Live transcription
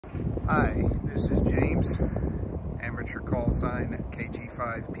Hi, this is James, amateur call sign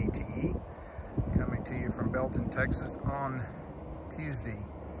KG5PTE, coming to you from Belton, Texas on Tuesday,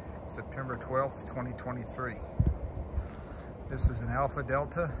 September 12th, 2023. This is an Alpha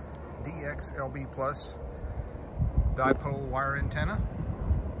Delta DXLB Plus dipole wire antenna.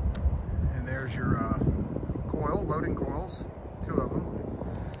 And there's your coil, loading coils, 2 of them.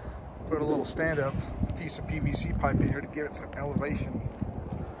 Put a little stand-up piece of PVC pipe in here to give it some elevation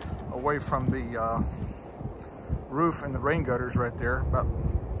away from the roof and the rain gutters right there, about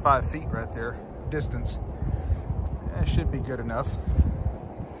 5 feet right there distance. That should be good enough.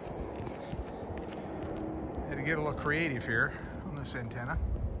 Had to get a little creative here on this antenna.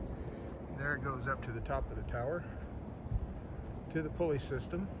 There it goes up to the top of the tower to the pulley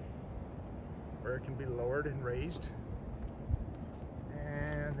system where it can be lowered and raised,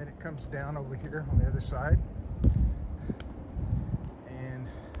 and then it comes down over here on the other side and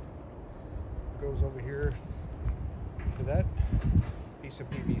goes over here to that piece of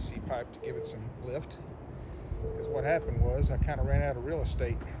PVC pipe to give it some lift. Because what happened was I kind of ran out of real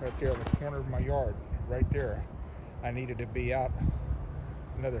estate right there on the corner of my yard. Right there, I needed to be out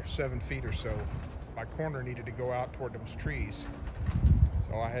another 7 feet or so. My corner needed to go out toward those trees,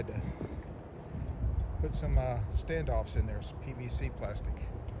 so I had to put some standoffs in there, some PVC plastic.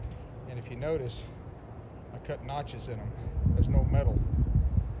 And if you notice, I cut notches in them. There's no metal,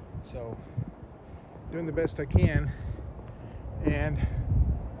 so doing the best I can. And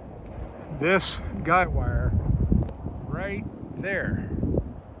this guy wire right there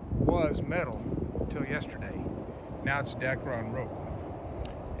was metal until yesterday. Now it's Dacron rope,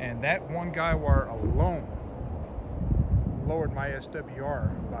 and that one guy wire alone lowered my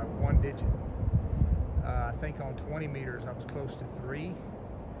SWR by 1 digit. I think on 20 meters I was close to 3.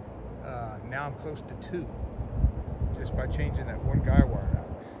 Now I'm close to 2, just by changing that one guy wire out.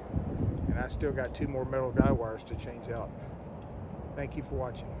 And I still got 2 more metal guy wires to change out. Thank you for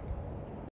watching.